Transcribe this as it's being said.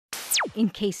in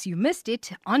case you missed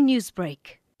it on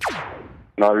Newsbreak.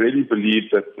 And I really believe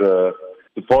that the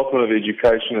Department of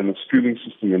Education and the schooling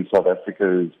system in South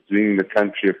Africa is doing the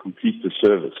country a complete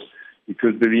disservice,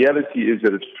 because the reality is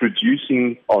that it's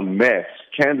producing en masse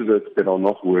candidates that are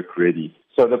not work ready.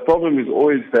 So the problem is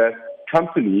always that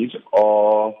companies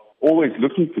are always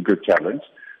looking for good talent.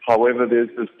 However, there's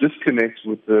this disconnect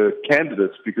with the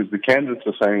candidates, because the candidates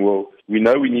are saying, well, we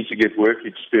know we need to get work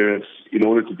experience in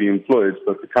order to be employed,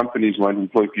 but the companies won't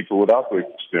employ people without work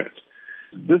experience.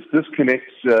 This disconnect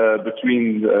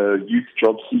between youth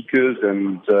job seekers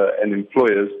and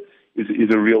employers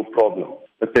is a real problem.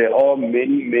 But there are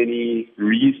many, many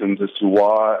reasons as to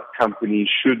why companies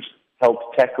should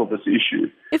help tackle this issue.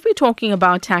 If we're talking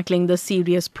about tackling the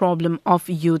serious problem of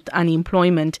youth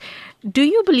unemployment, do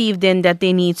you believe then that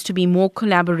there needs to be more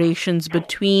collaborations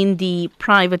between the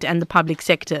private and the public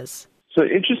sectors? So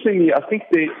interestingly, I think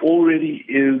there already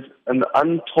is an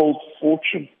untold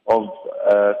fortune of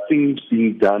things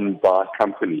being done by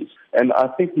companies. And I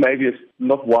think maybe it's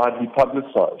not widely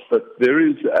publicized, but there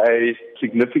is a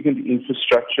significant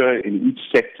infrastructure in each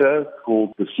sector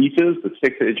called the SETAs, the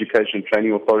Sector Education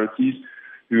Training Authorities,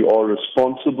 who are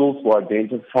responsible for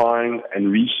identifying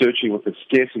and researching what the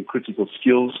scarce and critical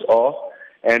skills are,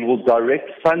 and will direct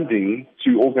funding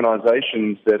to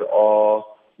organizations that are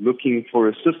looking for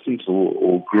assistance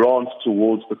or grants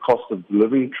towards the cost of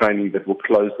living training that will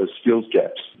close those skills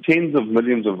gaps. Tens of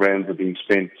millions of rands are being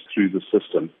spent through the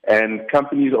system, and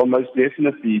companies are most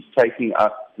definitely taking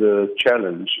up the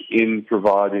challenge in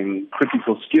providing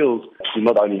critical skills to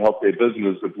not only help their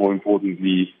business, but more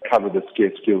importantly, cover the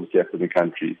scarce skills gap in the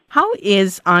country. How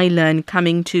is Ilearn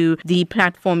coming to the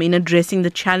platform in addressing the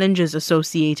challenges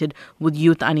associated with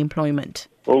youth unemployment?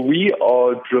 Well, we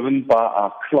are driven by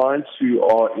our clients who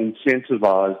are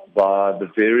incentivized by the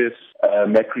various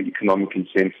macroeconomic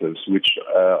incentives, which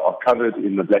are covered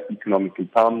in the Black Economic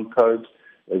Empowerment Code,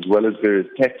 as well as various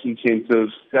tax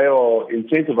incentives. They are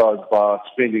incentivized by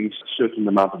spending a certain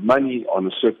amount of money on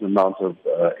a certain amount of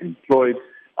employed,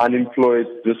 unemployed,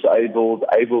 disabled,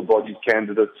 able-bodied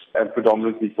candidates, and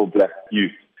predominantly for Black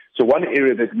youth. So one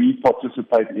area that we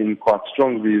participate in quite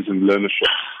strongly is in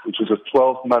learnership, which is a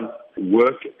 12-month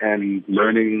work and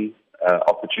learning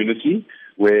opportunity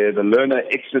where the learner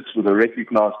exits with a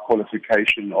recognized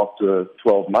qualification after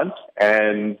 12 months,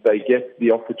 and they get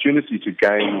the opportunity to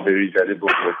gain very valuable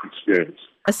work experience.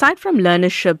 Aside from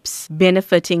learnerships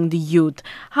benefiting the youth,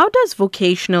 how does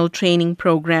vocational training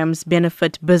programs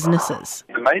benefit businesses?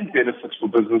 The main benefits for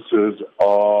businesses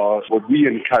are what we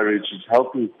encourage is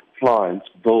helping clients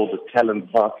build a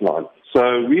talent pipeline.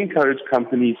 So we encourage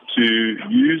companies to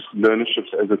use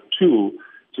learnerships as a tool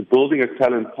to building a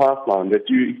talent pipeline that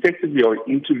you effectively are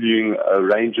interviewing a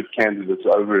range of candidates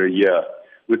over a year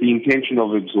with the intention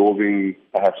of absorbing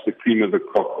perhaps the cream of the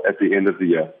crop at the end of the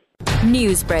year.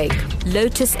 Newsbreak,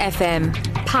 Lotus FM,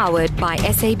 powered by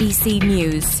SABC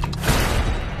News.